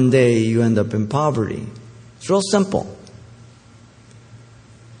 then one day you end up in poverty. It's real simple.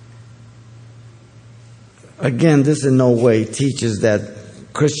 Again, this in no way teaches that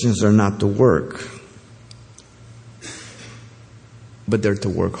Christians are not to work, but they're to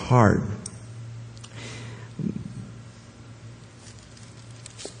work hard.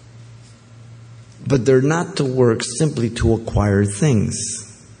 But they're not to work simply to acquire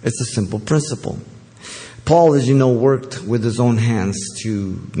things. It's a simple principle. Paul, as you know, worked with his own hands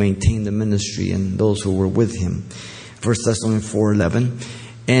to maintain the ministry and those who were with him. 1 Thessalonians 4:11.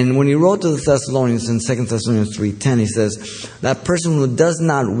 And when he wrote to the Thessalonians in 2 Thessalonians 3:10, he says, that person who does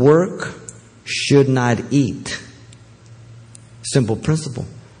not work should not eat. Simple principle.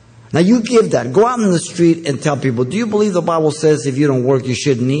 Now you give that. Go out in the street and tell people, do you believe the Bible says if you don't work you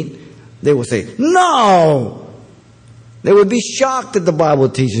shouldn't eat? They will say, no! They would be shocked that the Bible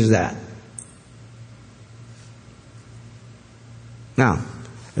teaches that. Now,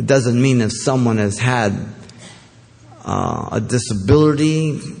 it doesn't mean if someone has had a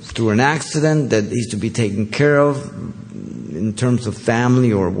disability through an accident that he's to be taken care of in terms of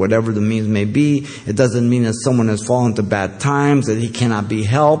family or whatever the means may be. It doesn't mean that someone has fallen to bad times that he cannot be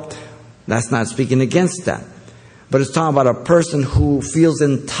helped. That's not speaking against that. But it's talking about a person who feels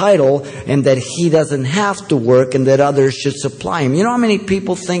entitled and that he doesn't have to work and that others should supply him. You know how many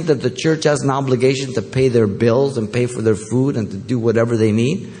people think that the church has an obligation to pay their bills and pay for their food and to do whatever they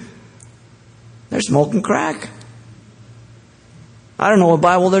need? They're smoking crack. I don't know what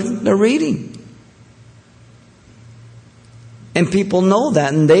Bible they're reading. And people know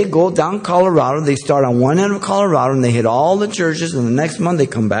that, and they go down Colorado. They start on one end of Colorado and they hit all the churches, and the next month they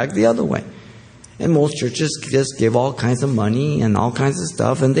come back the other way. And most churches just give all kinds of money and all kinds of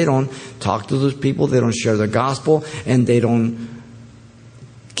stuff, and they don't talk to those people, they don't share the gospel, and they don't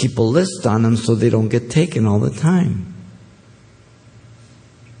keep a list on them so they don't get taken all the time.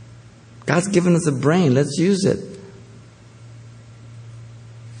 God's given us a brain, let's use it.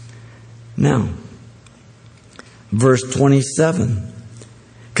 Now, verse 27.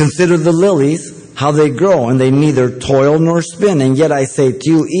 Consider the lilies, how they grow, and they neither toil nor spin. And yet I say to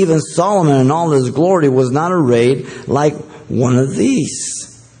you, even Solomon in all his glory was not arrayed like one of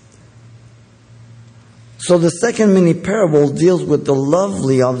these. So the second mini parable deals with the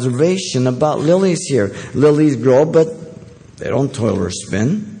lovely observation about lilies here. Lilies grow, but they don't toil or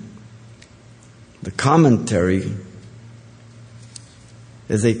spin. The commentary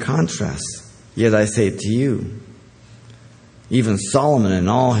is a contrast. Yet I say to you, even Solomon in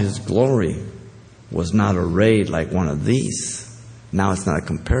all his glory was not arrayed like one of these. Now it's not a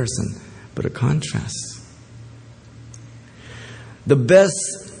comparison, but a contrast. The best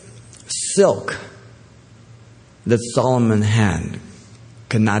silk that Solomon had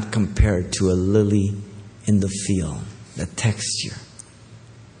could not compare to a lily in the field. The texture,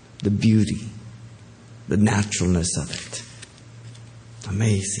 the beauty, the naturalness of it.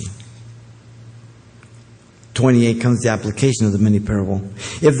 Amazing. 28 comes the application of the mini parable.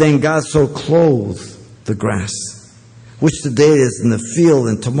 If then God so clothes the grass, which today is in the field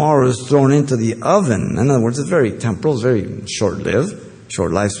and tomorrow is thrown into the oven. In other words, it's very temporal, it's very short-lived,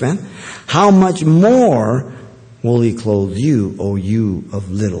 short lifespan. How much more will He clothe you, O you of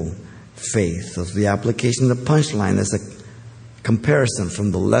little faith? So the application, the punchline is a comparison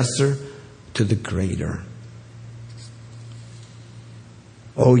from the lesser to the greater.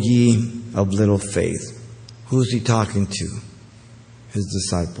 O ye of little faith. Who's He talking to? His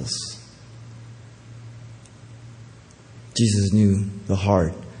disciples. Jesus knew the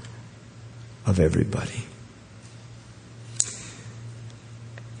heart of everybody.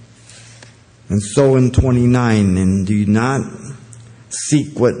 And so in 29, and do not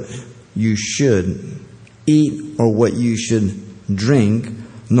seek what you should eat or what you should drink,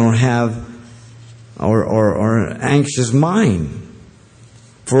 nor have or anxious mind.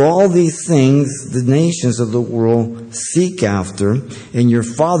 For all these things the nations of the world seek after, and your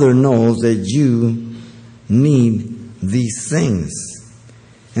Father knows that you need these things.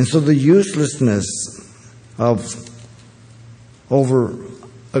 And so the uselessness of over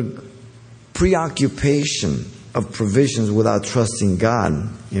a preoccupation of provisions without trusting God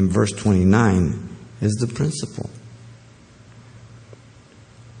in verse 29 is the principle.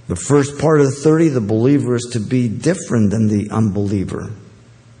 The first part of 30, the believer is to be different than the unbeliever.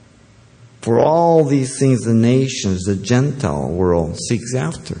 For all these things the nations, the Gentile world seeks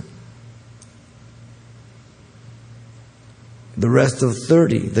after. The rest of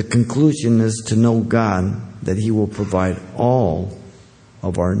 30, the conclusion is to know God, that He will provide all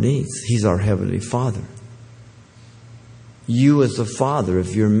of our needs. He's our Heavenly Father. You as a father,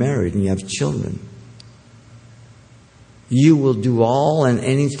 if you're married and you have children, you will do all and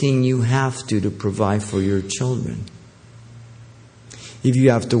anything you have to provide for your children. If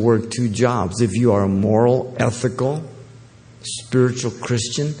you have to work 2 jobs, if you are a moral, ethical, spiritual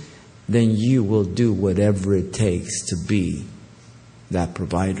Christian, then you will do whatever it takes to be that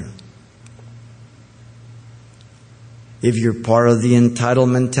provider. If you're part of the entitled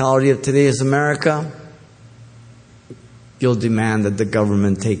mentality of today's America, you'll demand that the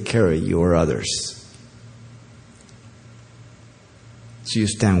government take care of you or others. So you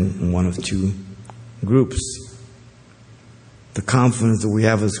stand in one of 2 groups. The confidence that we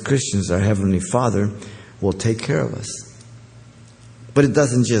have as Christians, our Heavenly Father will take care of us. But it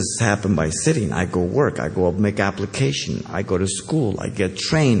doesn't just happen by sitting. I go work. I go make application. I go to school. I get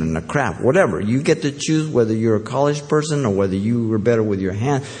trained in a craft. Whatever. You get to choose whether you're a college person or whether you are better with your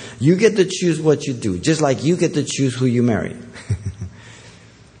hand. You get to choose what you do. Just like you get to choose who you marry.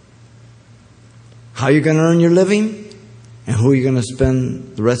 How you're going to earn your living and who you're going to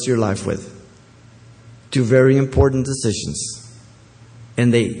spend the rest of your life with. Two very important decisions.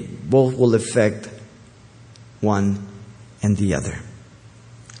 And they both will affect one and the other.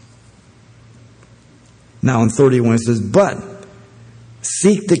 Now in 31 it says, but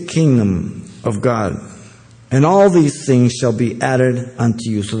seek the kingdom of God, and all these things shall be added unto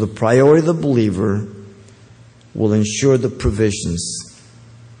you. So the priority of the believer will ensure the provisions.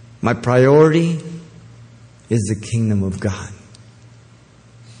 My priority is the kingdom of God.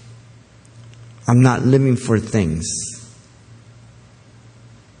 I'm not living for things.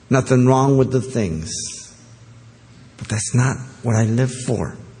 Nothing wrong with the things. But that's not what I live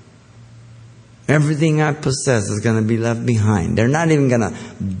for. Everything I possess is going to be left behind. They're not even going to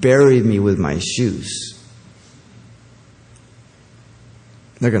bury me with my shoes.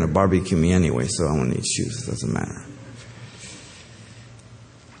 They're going to barbecue me anyway, so I won't need shoes. It doesn't matter.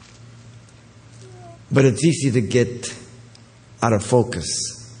 But it's easy to get out of focus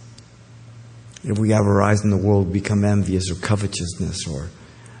if we have our eyes in the world, become envious or covetousness, or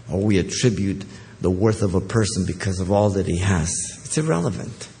we attribute the worth of a person because of all that he has. It's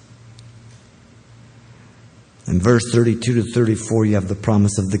irrelevant. In verse 32 to 34, you have the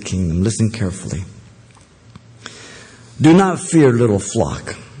promise of the kingdom. Listen carefully. Do not fear, little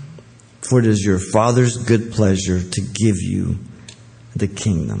flock, for it is your Father's good pleasure to give you the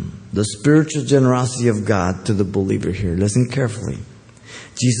kingdom. The spiritual generosity of God to the believer here. Listen carefully.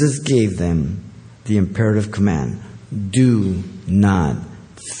 Jesus gave them the imperative command. Do not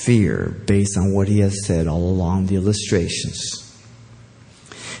fear, based on what he has said all along the illustrations.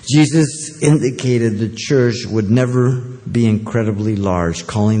 Jesus indicated the church would never be incredibly large,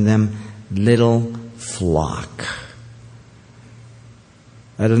 calling them little flock.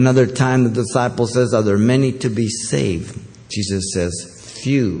 At another time, the disciple says, are there many to be saved? Jesus says,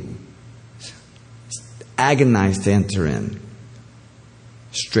 few. Agonize to enter in.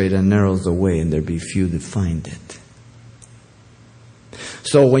 Straight and narrow is the way, and there be few that find it.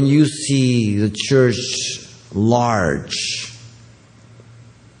 So when you see the church large,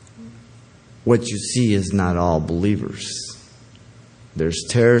 what you see is not all believers. There's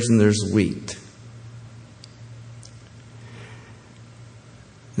tares and there's wheat.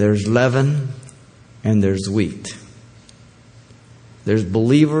 There's leaven and there's wheat. There's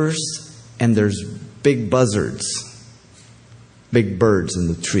believers and there's big buzzards, big birds in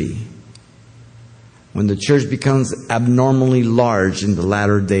the tree. When the church becomes abnormally large in the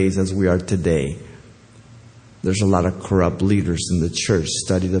latter days as we are today, there's a lot of corrupt leaders in the church.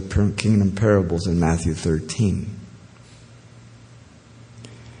 Study the kingdom parables in Matthew 13.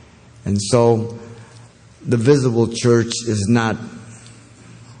 And so, the visible church is not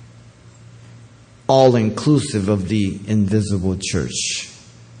all-inclusive of the invisible church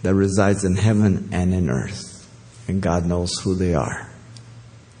that resides in heaven and in earth. And God knows who they are.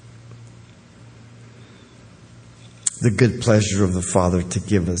 The good pleasure of the Father to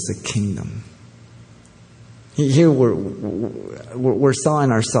give us a kingdom. Here we're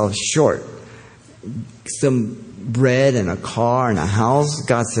selling ourselves short. Some bread and a car and a house.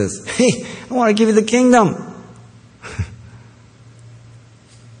 God says, hey, I want to give you the kingdom.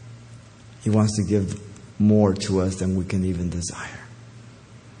 He wants to give more to us than we can even desire.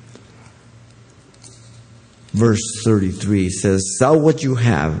 Verse 33 says, sell what you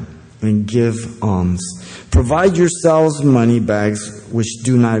have and give alms. Provide yourselves money bags which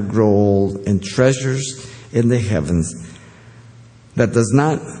do not grow old, and treasures in the heavens that does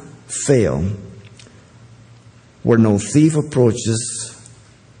not fail, where no thief approaches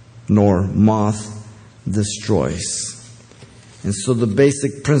nor moth destroys. And so the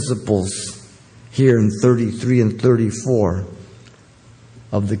basic principles here in 33 and 34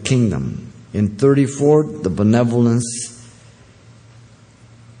 of the kingdom. In 34, the benevolence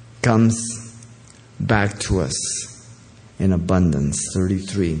comes back to us in abundance.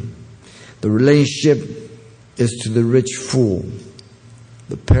 33. The relationship is to the rich fool,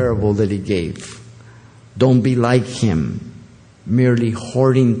 the parable that he gave. Don't be like him, merely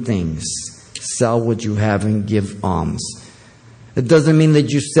hoarding things. Sell what you have and give alms. It doesn't mean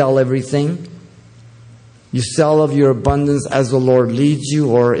that you sell everything. You sell of your abundance as the Lord leads you,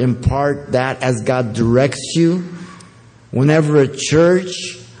 or impart that as God directs you. Whenever a church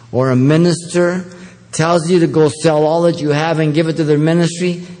or a minister tells you to go sell all that you have and give it to their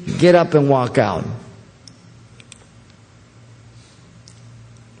ministry, get up and walk out.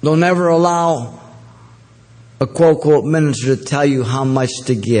 Don't ever allow a quote minister to tell you how much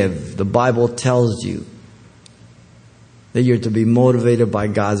to give. The Bible tells you that you're to be motivated by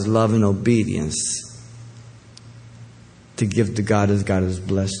God's love and obedience to give to God as God has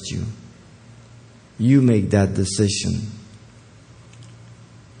blessed you. You make that decision.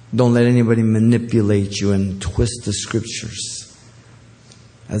 Don't let anybody manipulate you and twist the scriptures.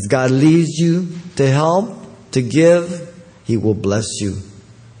 As God leads you to help, to give, He will bless you.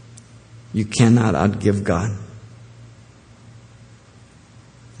 You cannot outgive God.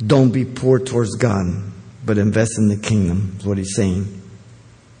 Don't be poor towards God, but invest in the kingdom, is what He's saying.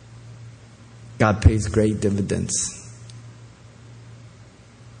 God pays great dividends.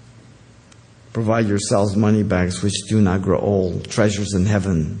 Provide yourselves money bags which do not grow old, treasures in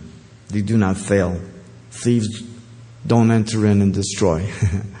heaven, they do not fail. Thieves don't enter in and destroy.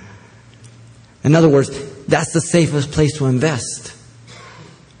 In other words, that's the safest place to invest.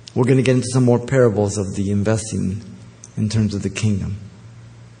 We're going to get into some more parables of the investing in terms of the kingdom.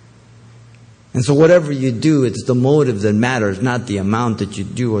 And so whatever you do, it's the motive that matters, not the amount that you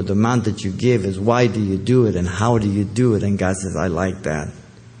do or the amount that you give. Is why do you do it and how do you do it? And God says, I like that.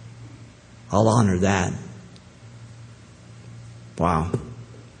 I'll honor that. Wow.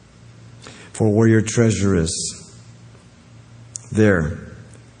 For where your treasure is, there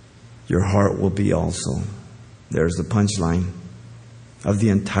your heart will be also. There's the punchline of the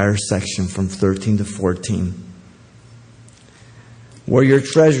entire section from 13 to 14. Where your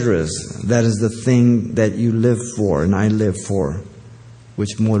treasure is, that is the thing that you live for and I live for,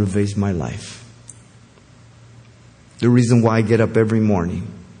 which motivates my life. The reason why I get up every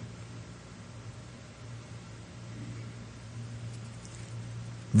morning.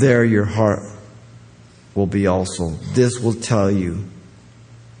 There your heart will be also. This will tell you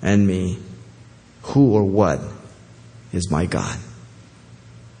and me who or what is my God.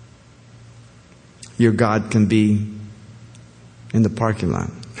 Your God can be in the parking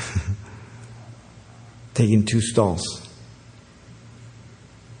lot, taking 2 stalls.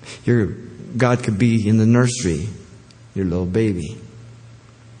 Your God could be in the nursery, your little baby.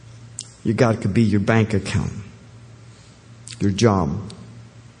 Your God could be your bank account, your job,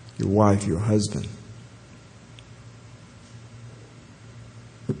 your wife, your husband.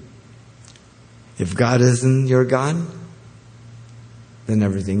 If God isn't your God, then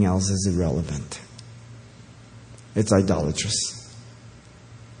everything else is irrelevant. It's idolatrous.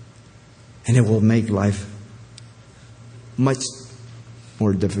 And it will make life much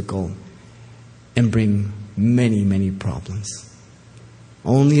more difficult and bring many, many problems.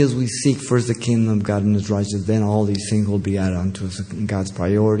 Only as we seek first the kingdom of God and His righteousness, then all these things will be added unto us in God's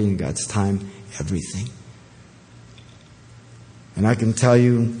priority, in God's time, everything. And I can tell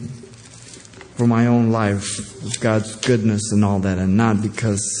you for my own life, with God's goodness and all that, and not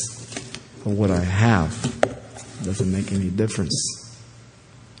because of what I have. It doesn't make any difference.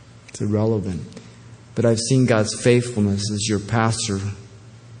 It's irrelevant. But I've seen God's faithfulness as your pastor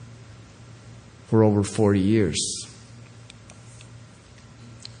for over 40 years.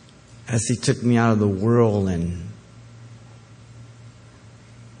 As He took me out of the world and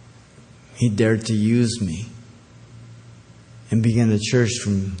He dared to use me and begin a church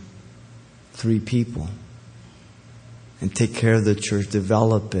from 3 people and take care of the church,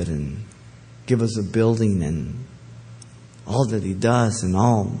 develop it, and give us a building and all that He does and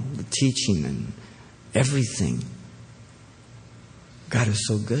all the teaching and everything. God is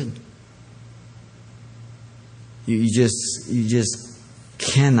so good. You just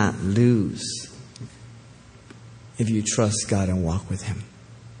cannot lose if you trust God and walk with Him.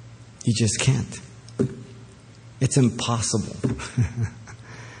 You just can't. It's impossible.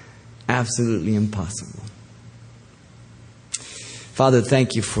 Absolutely impossible. Father,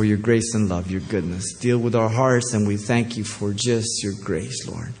 thank You for Your grace and love, Your goodness. Deal with our hearts, and we thank You for just Your grace,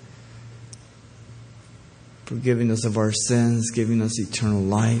 Lord. Forgiving us of our sins, giving us eternal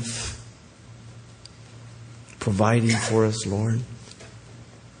life, providing for us, Lord.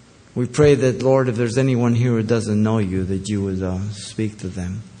 We pray that, Lord, if there's anyone here who doesn't know You, that You would speak to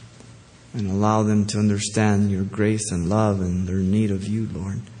them and allow them to understand Your grace and love and their need of You,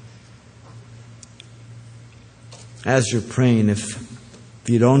 Lord. As you're praying, if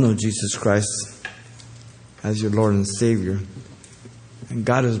you don't know Jesus Christ as your Lord and Savior, and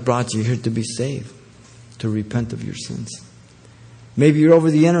God has brought you here to be saved, to repent of your sins. Maybe you're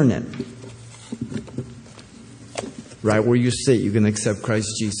over the internet. Right where you sit, you can accept Christ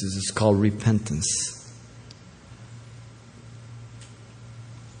Jesus. It's called repentance.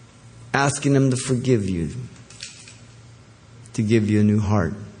 Asking Him to forgive you, to give you a new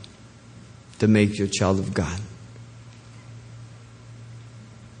heart, to make you a child of God.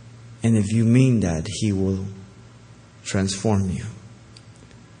 And if you mean that, He will transform you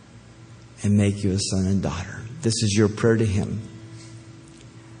and make you a son and daughter. This is your prayer to Him.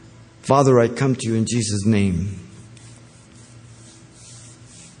 Father, I come to you in Jesus' name.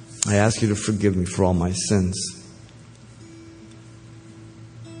 I ask you to forgive me for all my sins.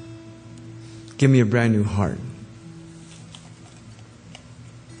 Give me a brand new heart.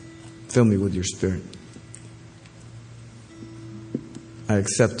 Fill me with your Spirit. I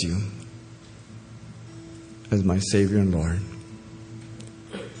accept you as my Savior and Lord.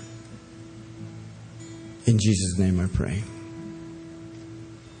 In Jesus' name I pray.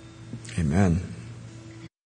 Amen.